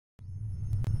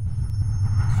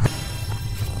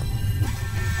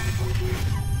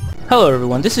Hello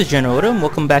everyone, this is General Oda, and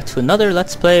welcome back to another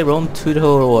Let's Play Rome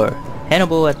Total War,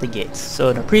 Hannibal at the Gates. So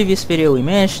in a previous video we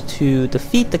managed to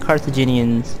defeat the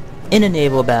Carthaginians in a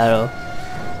naval battle,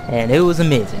 and it was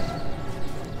amazing.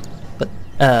 But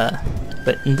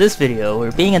in this video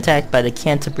we're being attacked by the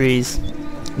Cantabris,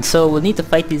 and so we'll need to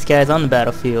fight these guys on the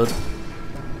battlefield.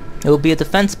 It will be a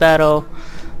defense battle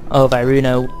of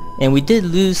Irina, and we did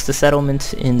lose the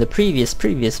settlement in the previous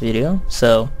video,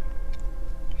 so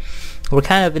we're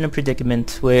kind of in a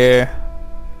predicament where,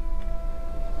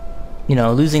 you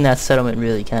know, losing that settlement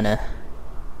really kind of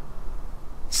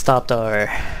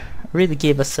really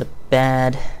gave us a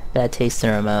bad taste in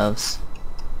our mouths.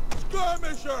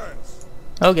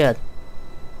 Oh god.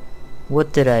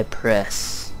 What did I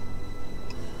press?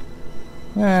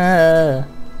 That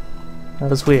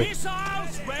was weird.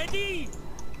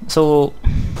 So,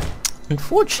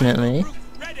 unfortunately,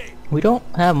 we don't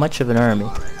have much of an army.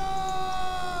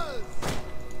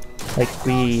 Like,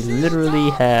 we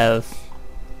literally have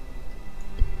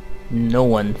no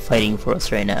one fighting for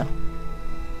us right now.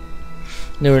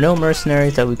 There were no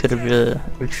mercenaries that we could have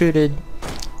recruited,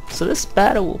 so this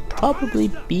battle will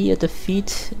probably be a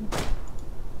defeat.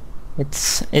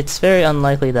 It's very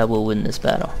unlikely that we'll win this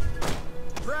battle.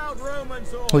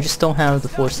 We just don't have the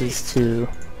forces to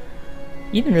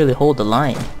even really hold the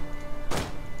line.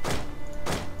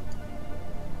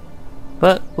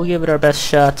 But we'll give it our best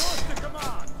shot.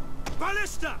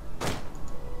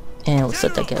 And we'll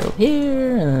set that guy over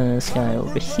here, and this guy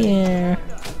over here.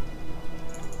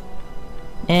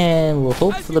 And we'll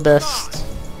hope for the best.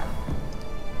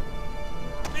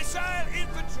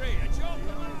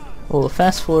 We'll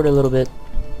fast forward a little bit.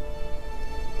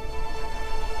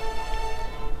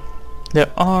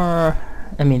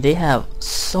 They have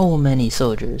so many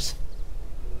soldiers.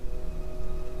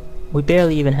 We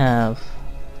barely even have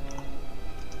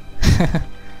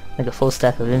like a full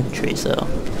stack of infantry, so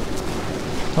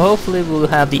hopefully we'll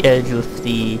have the edge with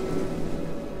the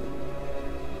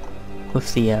what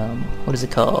is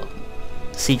it called?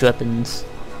 Siege weapons.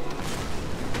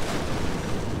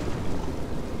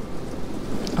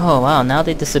 Oh wow, now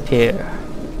they disappear.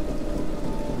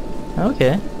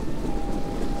 Okay.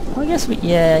 Well,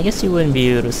 I guess you wouldn't be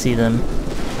able to see them.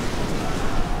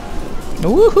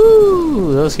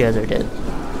 Woohoo! Those guys are dead.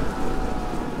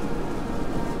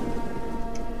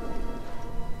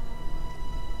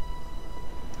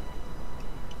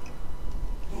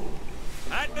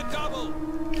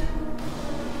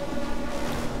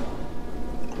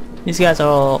 These guys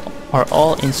are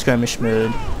all in skirmish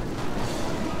mode.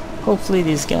 Hopefully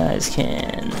these guys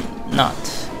can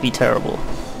not be terrible.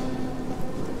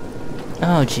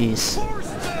 Oh jeez.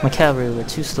 My cavalry were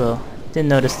too slow. Didn't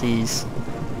notice these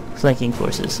flanking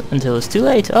forces until it's too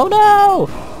late. Oh no!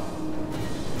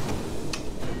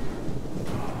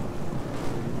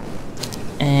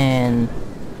 And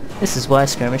this is why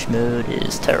skirmish mode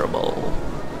is terrible.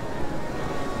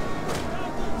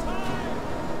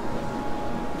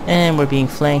 And we're being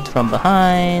flanked from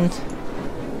behind.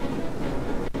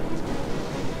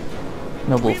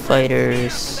 Noble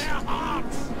fighters.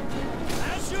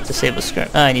 Disable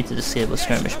skirmish. I need to disable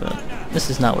skirmish mode. This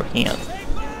is not working out.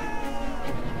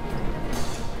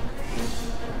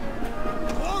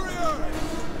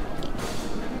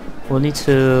 We'll need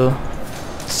to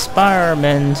inspire our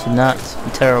men to not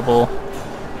be terrible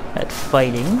at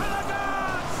fighting.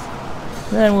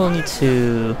 Then we'll need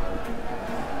to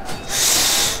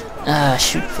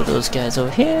shoot for those guys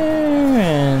over here,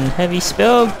 and heavy spear.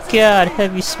 Oh god,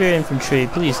 heavy spear infantry,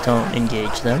 please don't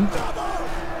engage them.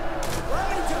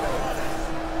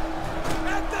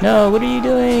 No, what are you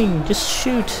doing? Just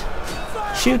shoot.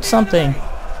 Shoot something.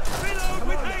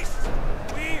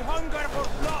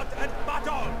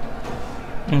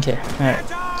 Okay, alright.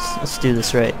 Let's do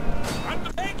this right.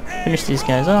 Finish these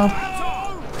guys off.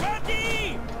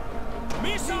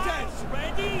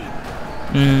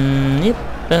 Yep.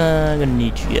 I'm gonna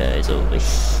need you guys over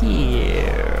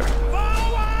here.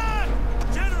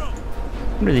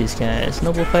 What are these guys?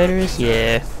 Noble fighters?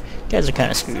 Yeah. Guys are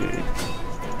kinda screwed.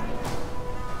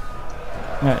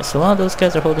 Alright, so while those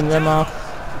guys are holding them off,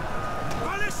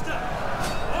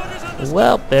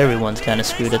 well, everyone's kinda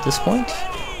screwed at this point.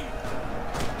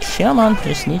 Come on,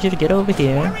 just need you to get over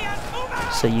here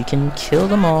so you can kill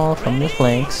them all from the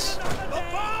flanks.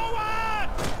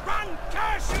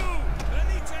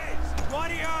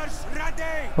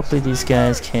 Hopefully these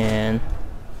guys can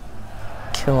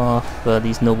kill off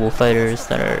these noble fighters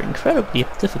that are incredibly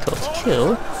difficult to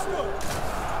kill.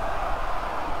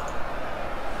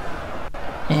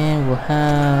 And we'll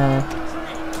have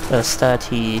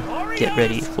Stati get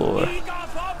ready for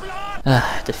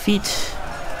defeat.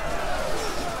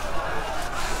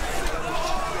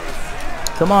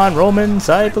 Come on, Romans,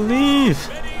 I believe!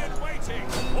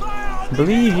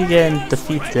 Believe you can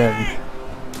defeat them.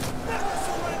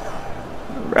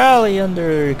 Rally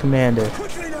under your commander.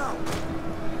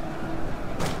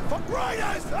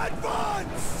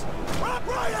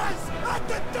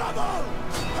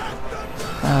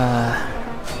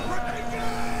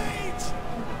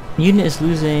 Unit is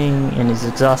losing and is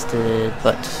exhausted,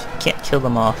 but can't kill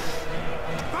them off.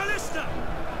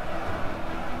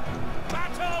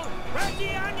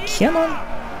 Come on!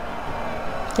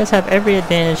 You guys have every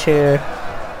advantage here.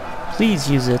 Please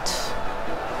use it.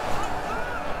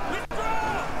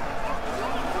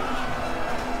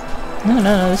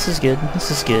 No, this is good.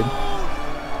 This is good.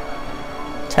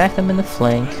 Attack them in the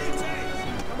flank.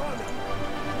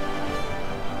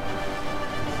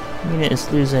 Unit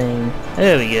is losing.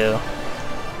 There we go.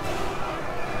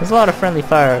 There's a lot of friendly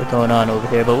fire going on over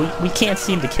here, but we can't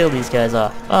seem to kill these guys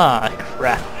off. Ah,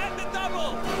 crap.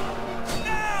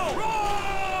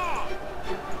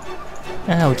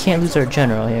 Ah, we can't lose our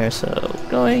general here, so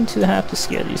going to have to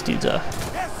scare these dudes off.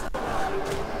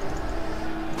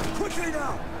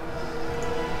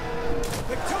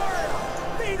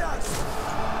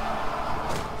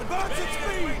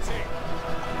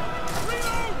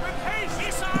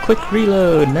 A quick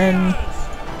reload and then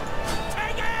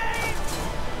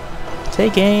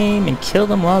take aim and kill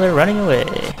them while they're running away.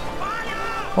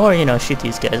 Or, you know, shoot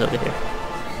these guys over here.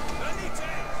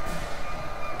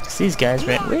 These guys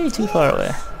ran way too far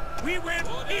away.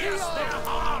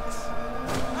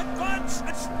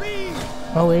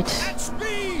 Oh wait.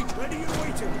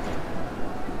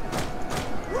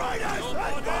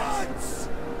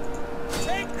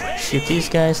 Shoot these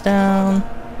guys down.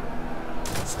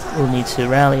 We'll need to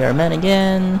rally our men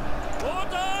again.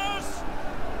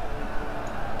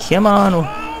 Come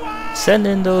on, send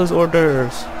in those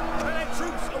orders.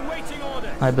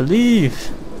 I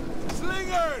believe.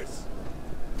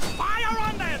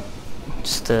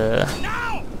 Just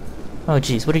oh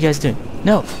jeez, what are you guys doing?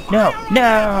 No, no,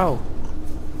 no!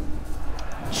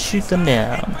 Shoot them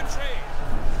down.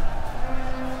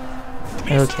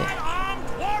 Okay.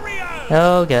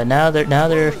 Oh god, now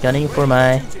they're gunning for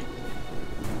my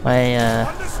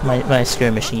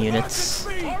skirmishing units.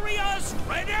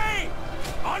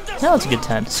 Now it's a good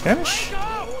time to skirmish.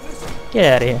 Get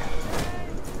out of here.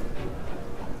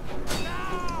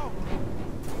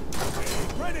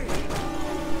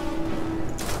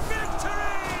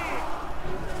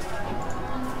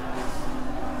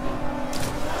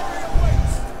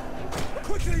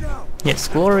 Yes,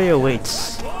 glory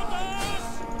awaits.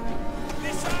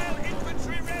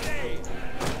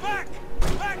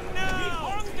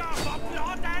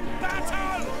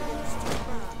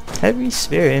 Heavy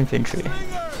spear infantry.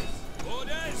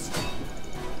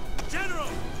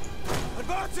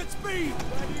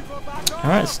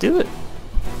 Alright, let's do it.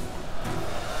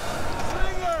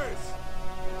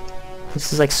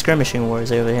 This is like skirmishing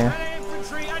wars over here.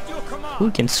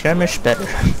 Who can skirmish better?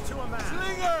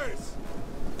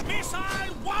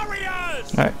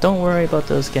 Alright, don't worry about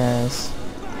those guys.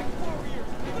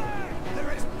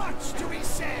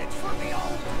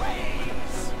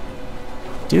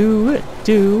 Do it,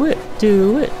 do it,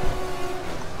 do it.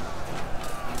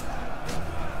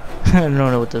 I don't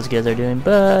know what those guys are doing,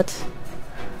 but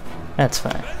that's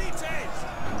fine.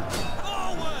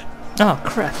 Oh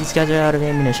crap, these guys are out of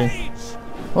ammunition.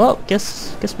 Well,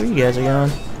 guess where you guys are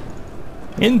going.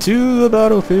 Into the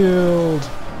battlefield.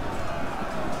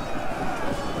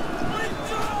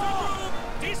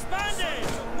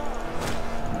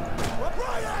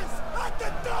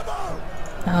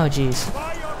 Oh jeez.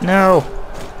 No!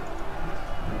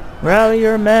 Rally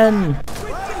your men!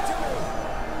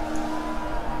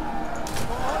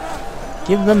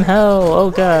 Give them hell! Oh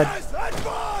god.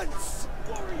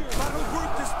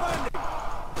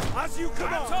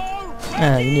 You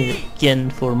need it again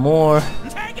for more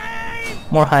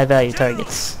high value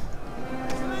targets.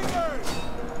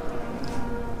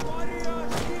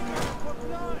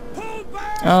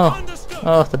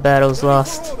 Oh, the battle's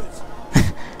lost.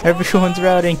 Everyone's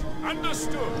routing.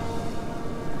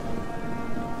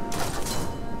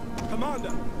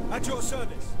 Commander, at your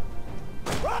service.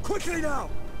 Quickly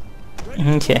now.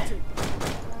 Okay.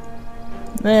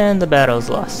 And the battle's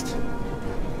lost.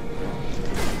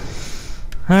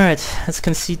 Alright, let's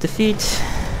concede defeat.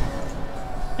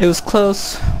 It was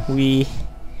close. We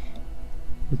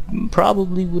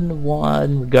probably wouldn't have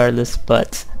won regardless,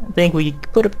 but I think we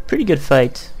put a pretty good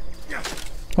fight.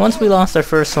 Once we lost our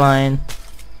first line,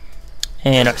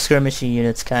 and our skirmishing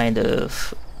units kind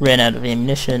of ran out of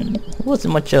ammunition, there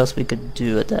wasn't much else we could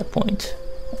do at that point.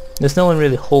 There's no one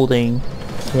really holding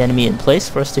the enemy in place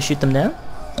for us to shoot them down.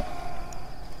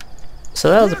 So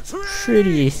that was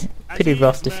a pretty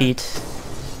rough defeat.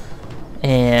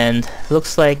 And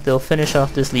looks like they'll finish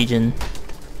off this legion.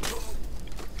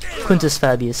 Quintus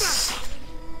Fabius.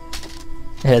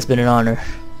 It has been an honor.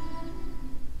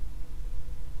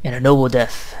 And a noble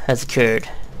death has occurred.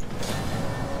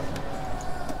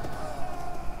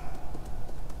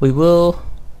 We will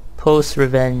post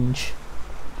revenge.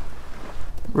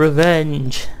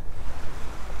 Revenge!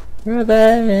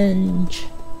 Revenge!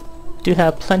 Do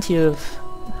have plenty of...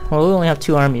 Well, we only have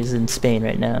 2 armies in Spain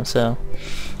right now, so...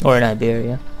 Or in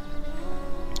Iberia.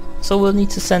 So we'll need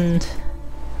to send...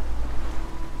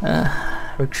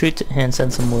 recruit and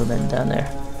send some more men down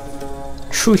there.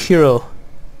 True hero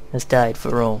has died for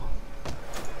Rome.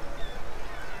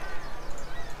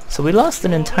 So we lost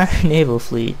an entire naval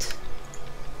fleet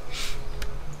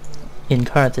in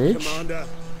Carthage. Commander.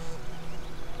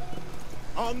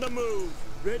 On the move.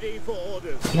 Ready for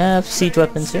orders. We have siege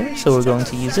weapons here, so we're going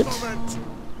to use it.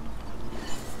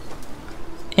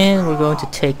 And we're going to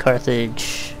take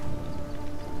Carthage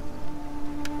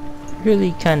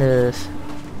really kind of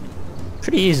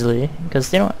pretty easily,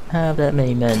 because they don't have that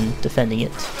many men defending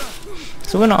it.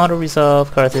 So we're going to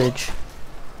auto-resolve Carthage.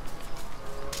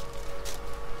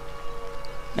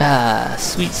 Ah,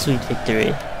 sweet, sweet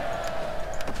victory.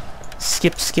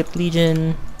 Skip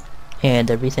Legion,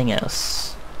 and everything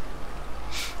else.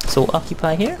 So we'll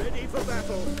occupy here.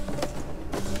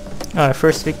 Our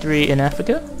first victory in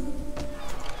Africa.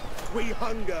 We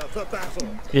hunger for battle.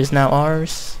 It is now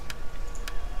ours.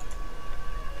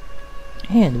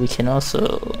 And we can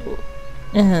also...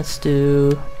 let's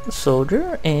do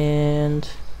soldier and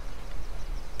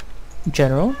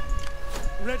general.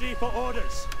 Ready for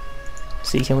orders.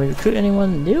 See, can we recruit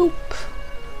anyone? Nope.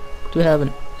 Do we have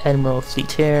an admiral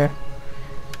fleet here?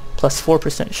 Plus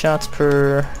 4% shots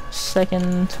per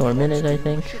second or minute, I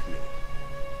think.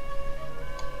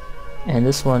 And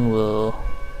this one will...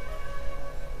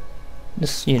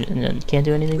 This unit can't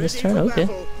do anything this turn? Okay.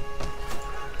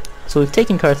 So we've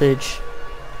taken Carthage.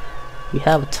 We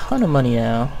have a ton of money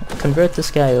now. Convert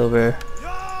this guy over.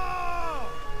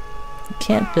 We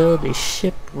can't build a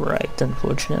shipwright,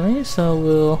 unfortunately, so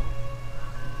we'll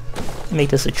make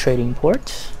this a trading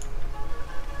port.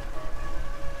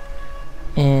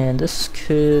 And this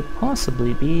could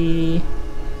possibly be...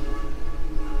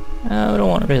 we don't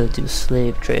want to really do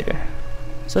slave trader.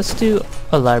 So let's do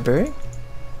a library.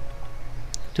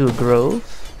 Do a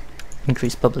grove.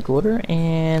 Increase public order.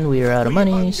 And we are out of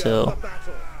money, so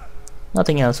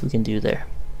nothing else we can do there.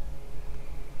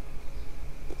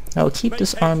 I will keep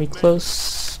this army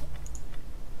close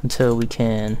until we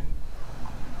can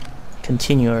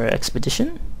continue our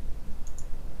expedition.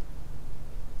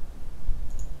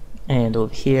 And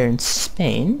over here in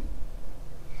Spain,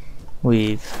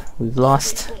 we've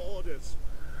lost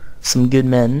some good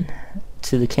men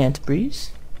to the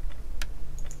Cantabris.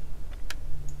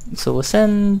 So we'll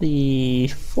send the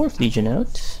 4th Legion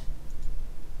out.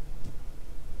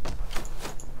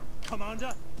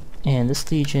 Commander. And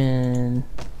this Legion...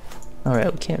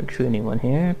 Alright, we can't recruit anyone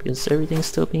here because everything's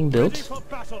still being built.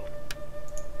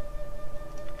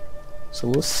 So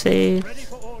we'll save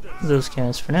those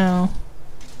guys for now.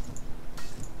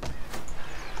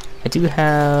 I do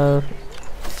have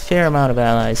a fair amount of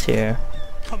allies here,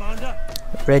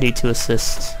 ready to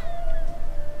assist.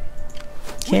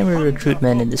 Can we recruit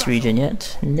men in this region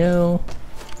yet? No.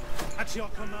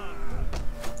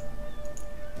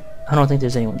 I don't think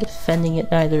there's anyone defending it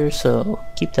either, so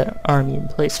keep that army in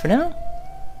place for now.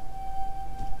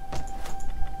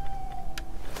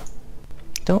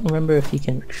 Don't remember if you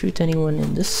can recruit anyone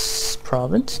in this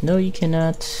province. No, you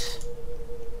cannot,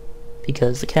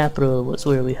 because the capital was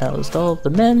where we housed all of the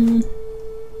men.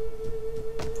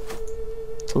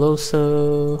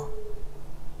 Toloso.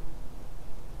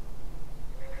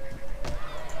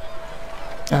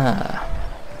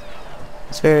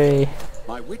 It's very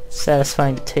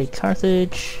satisfying to take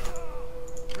Carthage.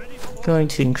 Going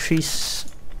to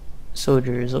increase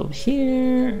soldiers over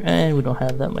here, and we don't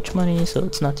have that much money, so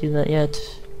let's not do that yet.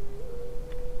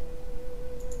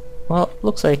 Well,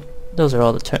 looks like those are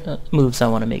all the moves I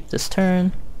want to make this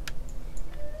turn.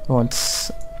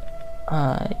 Once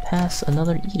I pass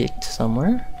another edict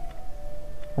somewhere,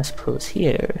 I suppose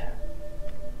here,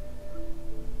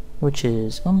 which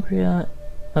is Umbria.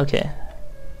 Okay,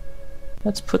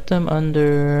 let's put them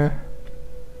under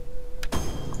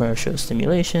commercial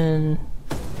stimulation,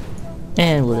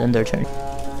 and we'll end our turn.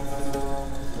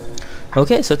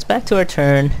 Okay, so it's back to our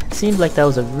turn. It seemed like that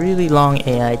was a really long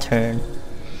AI turn,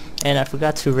 and I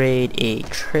forgot to raid a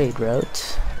trade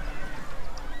route.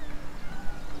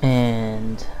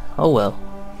 And oh well,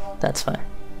 that's fine.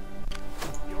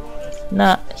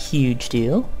 Not a huge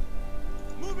deal.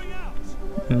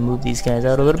 Move these guys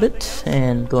out a little bit,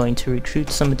 and going to recruit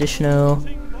some additional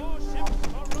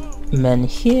men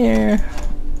here.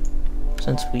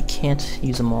 Since we can't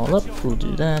use them all up, we'll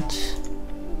do that.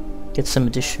 Get some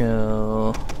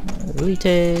additional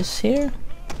elites here.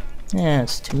 Yeah,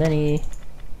 it's too many.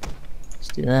 Let's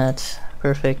do that.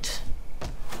 Perfect.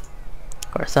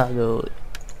 Carthago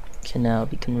can now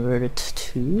be converted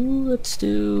to, let's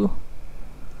do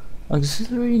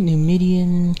auxiliary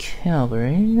Numidian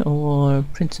cavalry or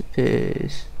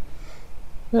principes.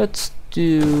 Let's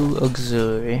do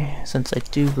auxiliary, since I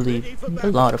do believe a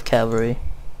lot of cavalry,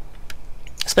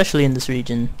 especially in this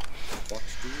region,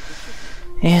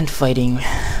 and fighting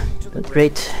the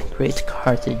great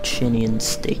Carthaginian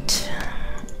state.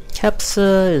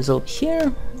 Capsa is over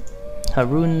here.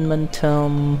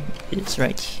 Harunmantum is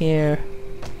right here.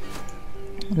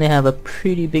 They have a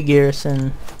pretty big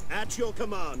garrison. At your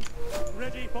command.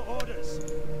 Ready for orders.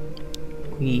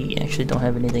 We actually don't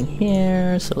have anything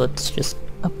here, so let's just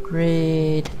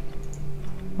upgrade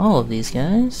all of these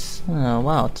guys. Oh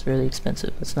wow, it's really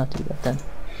expensive. Let's not do that then.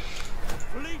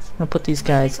 I'm gonna put these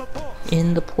guys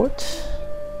in the port,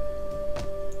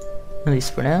 at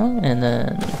least for now, and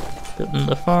then build in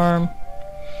the farm.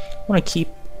 I want to keep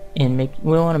and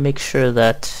we want to make sure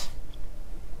that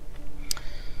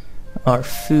our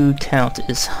food count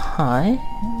is high.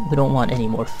 We don't want any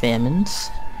more famines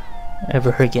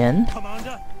ever again.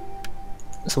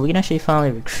 So we can actually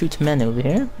finally recruit men over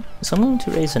here. So I'm going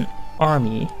to raise an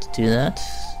army to do that.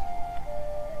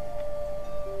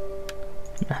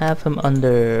 Have him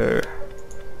under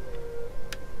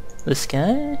this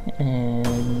guy,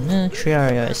 and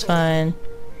Triaria is fine.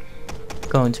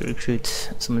 Going to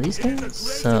recruit some of these guys,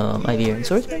 some Iberian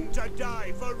swordsmen.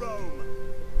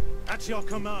 At your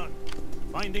command.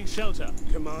 Finding shelter.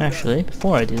 Actually,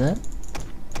 before I do that,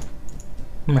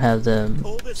 I'm gonna have them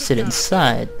sit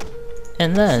inside,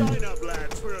 and then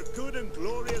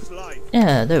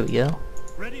yeah, there we go.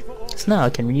 So now I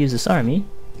can reuse this army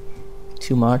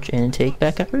to march and take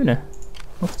back Aruna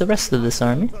with the rest of this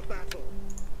army.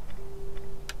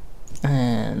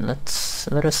 And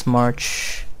let us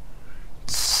march.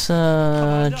 It's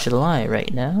July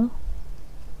right now.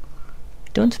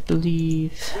 Don't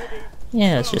believe.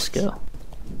 Yeah, let's just go.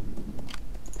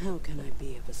 How can I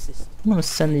be of assistance? I'm gonna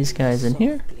send these guys in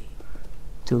here.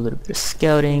 Do a little bit of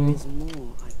scouting.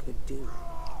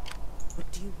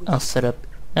 I'll set up.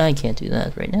 I can't do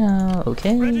that right now.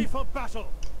 Okay.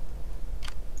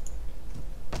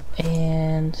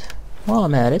 And while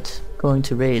I'm at it, going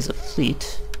to raise a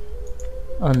fleet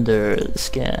under this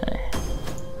guy.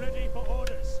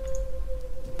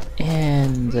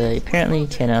 And apparently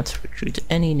cannot recruit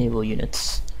any naval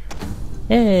units.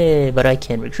 Hey, but I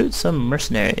can recruit some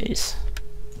mercenaries.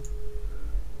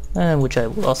 Which I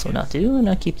will also not do, and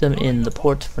I'll keep them in the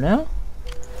port for now.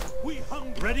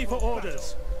 Ready for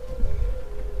orders.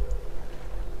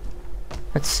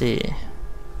 Let's see.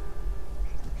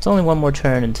 It's only one more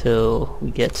turn until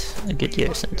we get a good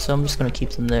garrison, so I'm just going to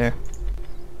keep them there.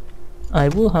 I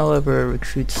will, however,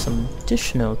 recruit some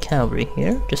additional cavalry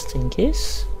here, just in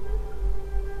case.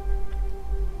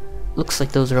 Looks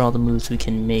like those are all the moves we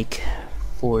can make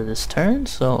for this turn,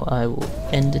 so I will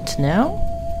end it now.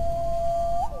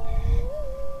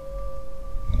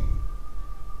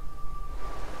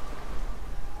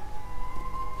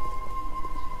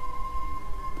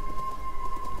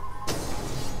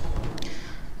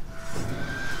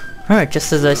 Alright,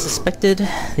 just as I suspected,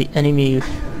 the enemy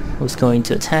was going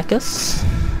to attack us.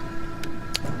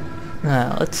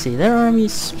 Now, let's see, their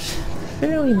army's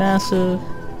fairly massive.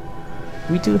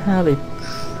 We do have a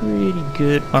pretty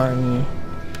good army.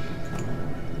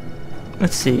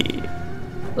 Let's see.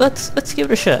 Let's give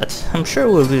it a shot. I'm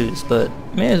sure we'll lose, but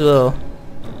may as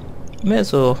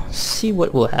well see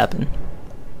what will happen.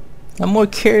 I'm more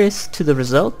curious to the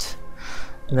result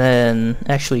than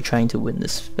actually trying to win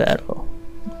this battle.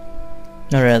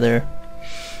 Or rather,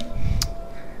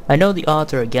 I know the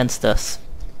odds are against us,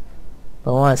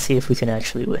 but I want to see if we can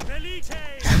actually win.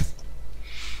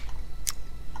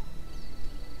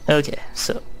 Okay,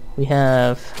 so we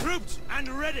have.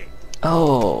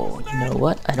 Oh, you know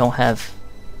what? I don't have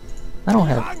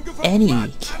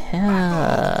any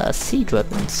siege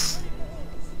weapons.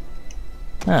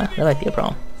 Ah, that might be a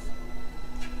problem.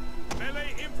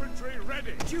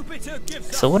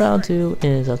 So what I'll do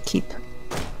is I'll keep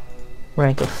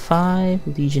rank of 5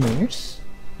 legionnaires,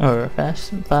 or 5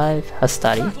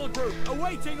 hastati.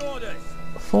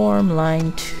 Form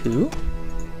line 2.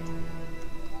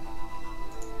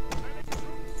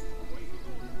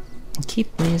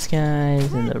 Keep these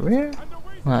guys in the rear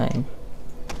line.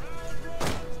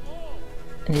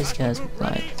 And these guys with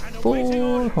line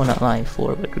 4, well not line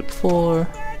 4, but group 4.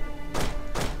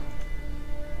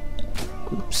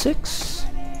 Group 6.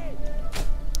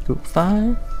 Group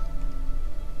 5.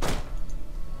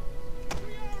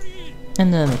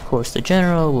 And then of course the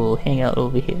general will hang out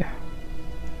over here.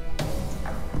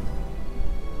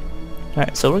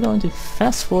 Alright, so we're going to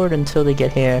fast forward until they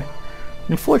get here.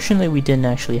 Unfortunately we didn't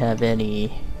actually have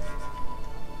any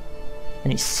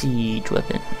siege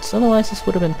weapons, otherwise this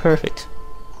would have been perfect.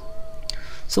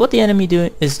 So what the enemy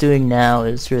is doing now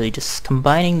is really just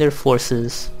combining their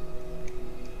forces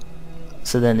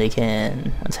so then they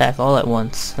can attack all at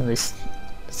once. At least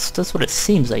that's what it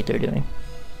seems like they're doing.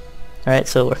 Alright,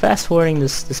 so we're fast forwarding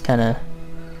this kind of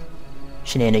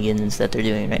shenanigans that they're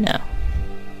doing right now.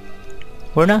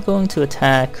 We're not going to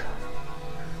attack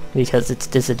because it's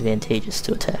disadvantageous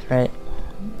to attack, right?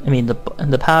 I mean the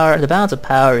balance of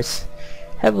power is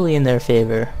heavily in their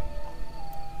favor.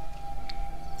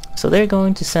 So they're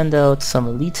going to send out some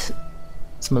elite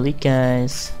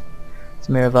guys,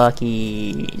 some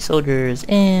Aravaki soldiers,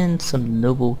 and some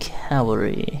noble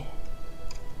cavalry.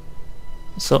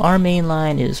 So our main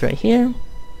line is right here.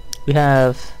 We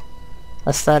have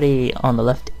Astari on the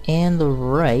left and the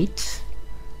right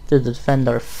to defend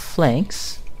our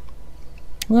flanks.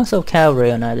 We also have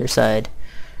cavalry on either side,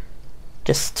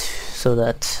 just so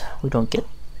that we don't get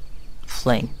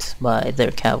flanked by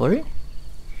their cavalry.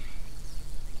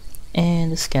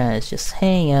 And this guy is just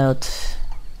hanging out,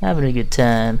 having a good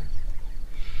time.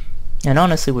 And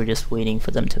honestly, we're just waiting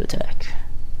for them to attack.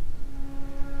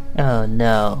 Oh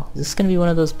no, is this gonna be one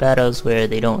of those battles where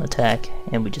they don't attack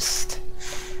and we just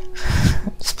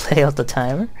just play out the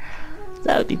timer?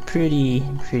 That would be pretty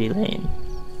lame.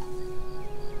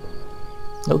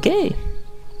 Okay,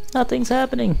 nothing's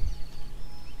happening.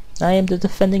 I am the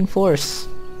defending force.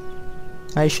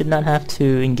 I should not have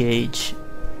to engage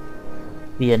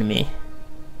the enemy.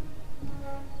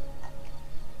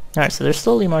 Alright, so they're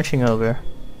slowly marching over,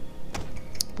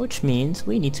 which means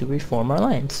we need to reform our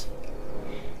lines.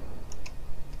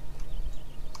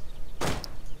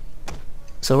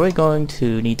 So we're going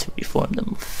to need to reform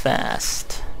them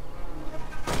fast.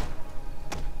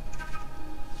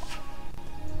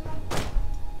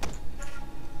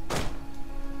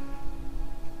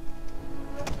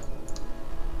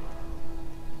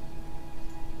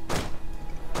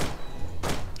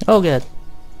 Oh god,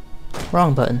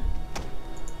 wrong button.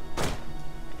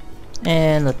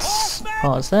 And let's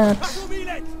pause that.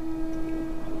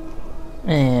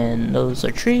 And those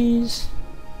are trees.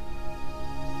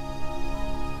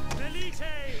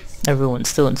 Everyone's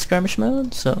still in skirmish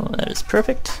mode, so that is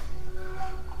perfect.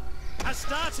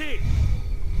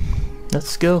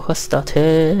 Let's go,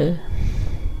 Hastati!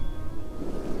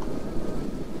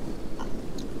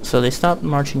 So they stopped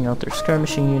marching out their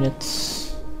skirmishing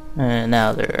units, and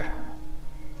now they're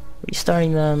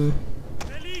restarting them.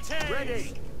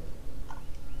 Ready.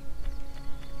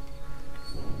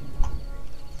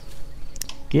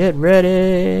 Get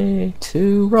ready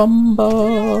to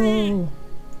rumble!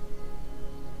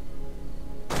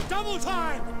 Double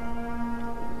time.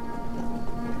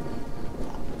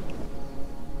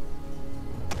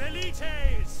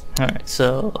 Alright,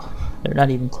 so they're not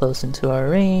even close into our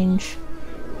range.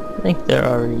 I think they're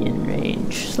already in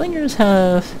range. Slingers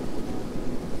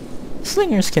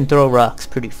can throw rocks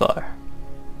pretty far.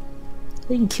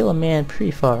 They can kill a man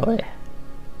pretty far away.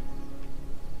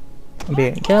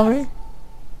 Iberian cavalry.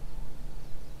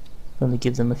 Going to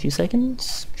give them a few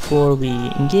seconds before we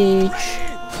engage.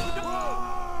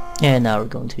 And now we're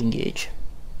going to engage.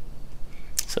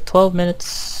 So 12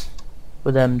 minutes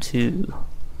for them to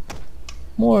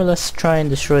more or less try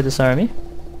and destroy this army.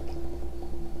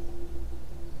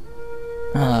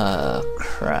 Ah,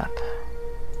 crap.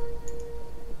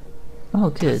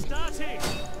 Oh, good.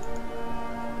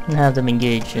 And have them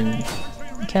engage in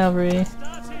cavalry.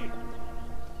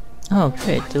 Oh,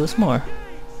 great, there was more.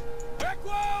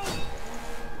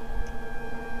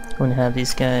 Going to have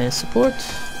these guys support.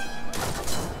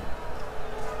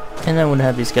 And then we're going to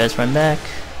have these guys run back.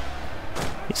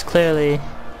 Because clearly,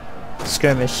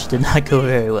 skirmish did not go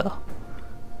very well.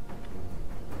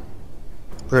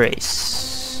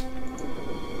 Brace.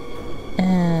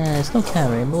 And it's no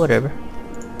cavalry, but whatever.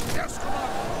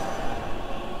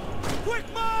 Quick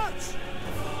march!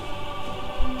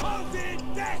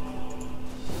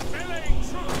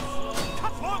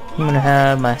 I'm gonna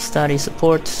have my study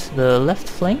support the left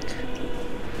flank.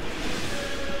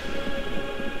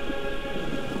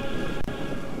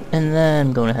 And then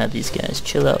I'm gonna have these guys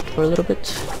chill out for a little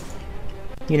bit.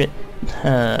 Unit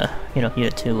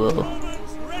 2 will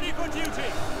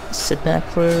sit back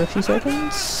for a few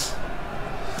seconds.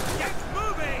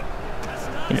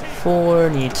 Unit 4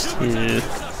 needs to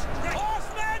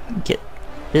get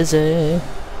busy.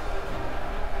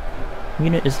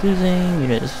 Unit is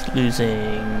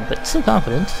losing, but still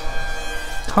confident.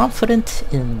 Confident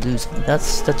in losing.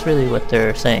 That's really what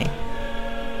they're saying.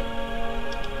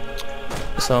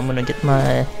 So I'm gonna get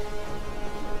my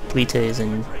Lites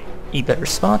in a better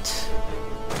spot.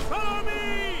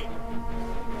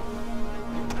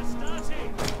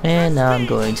 And now I'm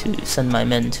going to send my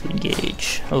men to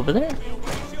engage over there.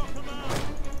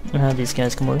 I'll have these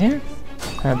guys come over here.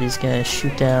 Have these guys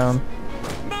shoot down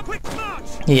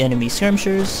the enemy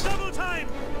skirmishers.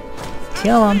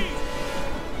 Come on.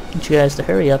 Get you guys to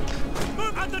hurry up.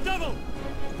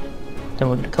 Then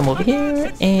we're gonna come over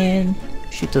here and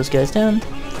shoot those guys down.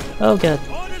 Oh god.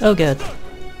 Oh god.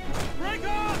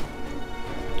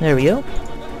 There we go.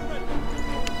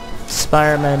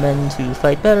 Inspire my men to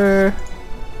fight better.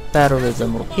 Battle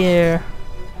rhythm over here.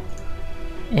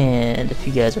 And if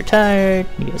you guys are tired,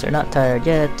 you guys are not tired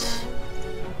yet,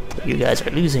 but you guys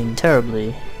are losing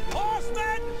terribly.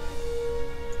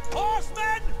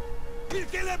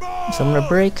 So I'm gonna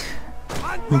break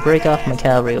off my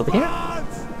cavalry over here.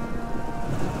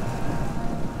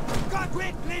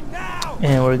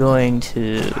 And we're going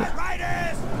to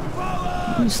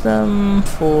use them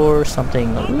for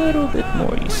something a little bit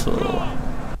more useful.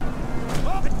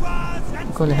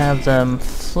 I'm going to have them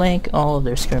flank all of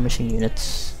their skirmishing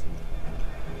units.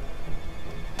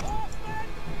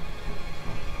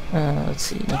 Let's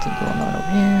see, nothing going on over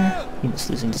here. Units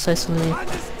losing decisively.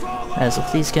 As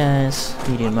with these guys,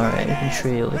 medium array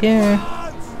infantry over here.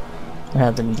 I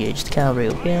have them engage the cavalry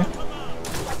over here.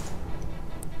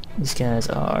 These guys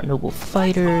are noble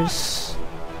fighters.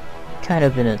 Kind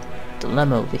of in a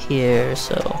dilemma over here,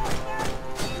 so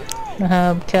I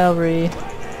have cavalry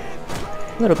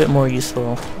a little bit more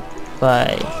useful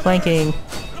by flanking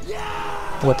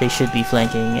what they should be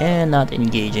flanking and not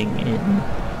engaging in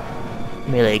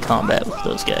melee combat with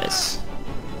those guys.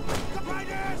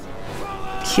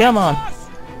 Come on!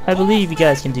 I believe you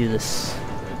guys can do this.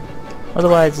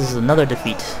 Otherwise, this is another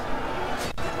defeat.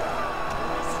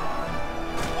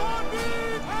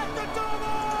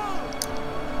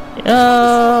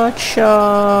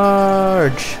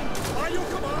 Charge!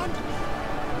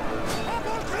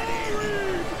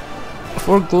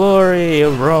 For glory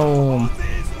of Rome!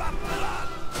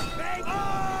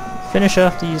 Finish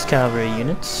off these cavalry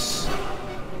units.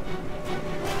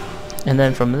 And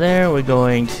then from there, we're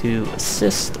going to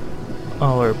assist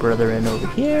our brethren over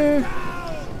here.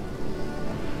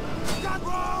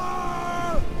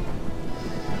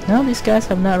 No, these guys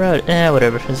have not routed.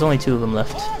 Whatever. There's only 2 of them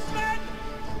left.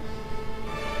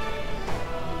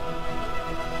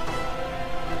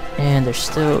 And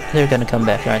they're gonna come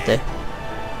back, aren't they?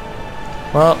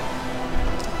 Well,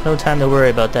 no time to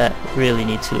worry about that. We really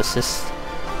need to assist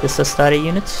this Astarte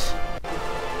unit.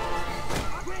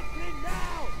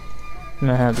 I'm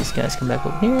gonna have these guys come back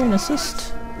over here and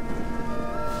assist.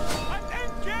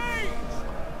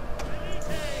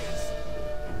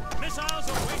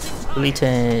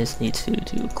 Lites need to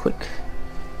do quick.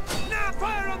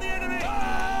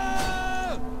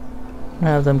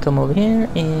 Have them come over here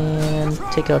and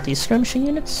take out these skirmishing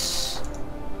units.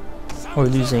 We're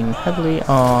losing heavily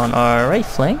on our right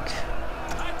flank.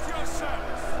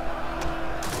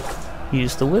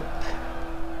 Use the whip.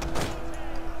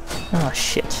 Oh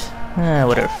shit.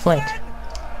 Whatever, flank.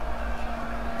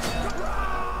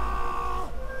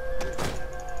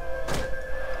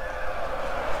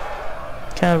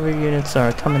 Cavalry units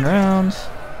are coming around.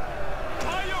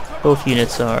 Both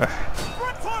units are...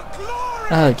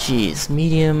 Oh jeez,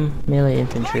 medium melee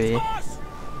infantry.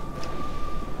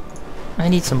 I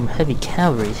need some heavy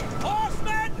cavalry.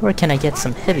 Where can I get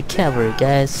some heavy cavalry,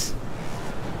 guys?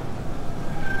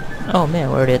 Oh man,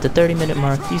 we're already at the 30-minute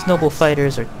mark. These noble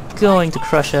fighters are going to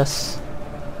crush us.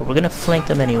 But we're gonna flank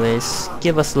them anyways.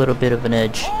 Give us a little bit of an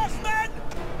edge.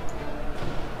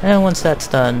 And once that's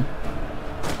done,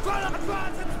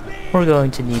 we're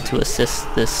going to need to assist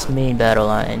this main battle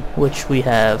line, which we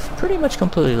have pretty much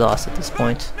completely lost at this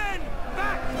point.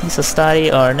 These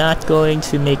Astarte are not going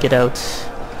to make it out.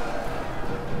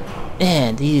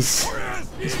 And these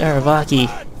Aravaki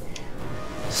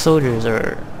soldiers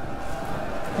are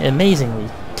amazingly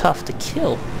tough to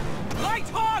kill.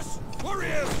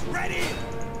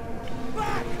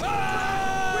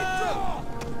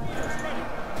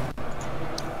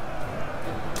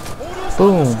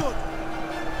 Boom.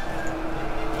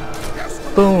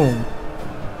 Boom.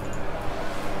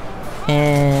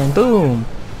 And boom.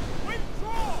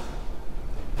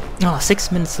 Oh,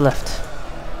 6 minutes left.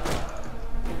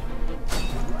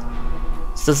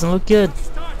 This doesn't look good.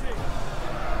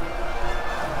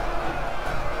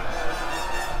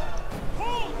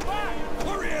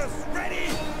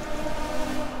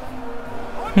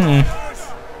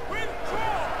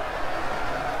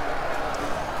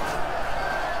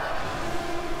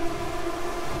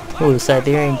 Oh, the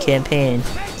Siberian campaign.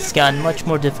 It's gotten much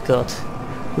more difficult.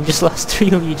 We've just lost 3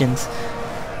 legions.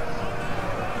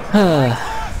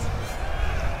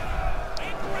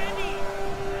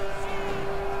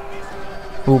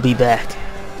 We'll be back.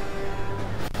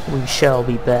 We shall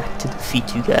be back to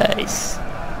defeat you guys.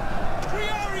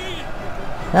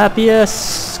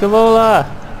 Appius! Scaevola!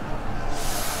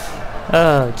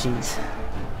 Oh, jeez.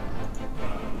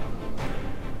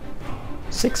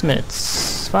 6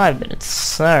 minutes. 5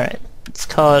 minutes. Alright. Let's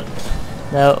call it.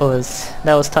 That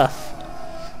was tough.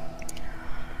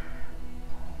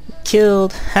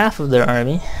 Killed half of their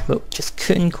army, but just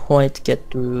couldn't quite get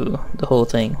through the whole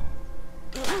thing.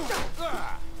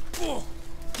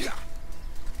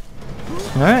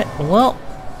 Alright, well,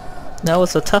 that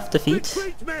was a tough defeat.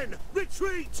 Retreat, men!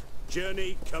 Retreat!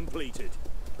 Journey completed.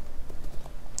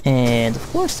 And of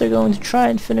course they're going to try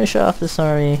and finish off this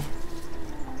army.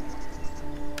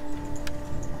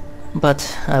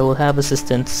 But I will have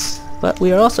assistance. But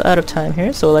we are also out of time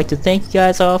here, so I'd like to thank you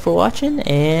guys all for watching,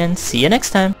 and see you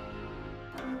next time!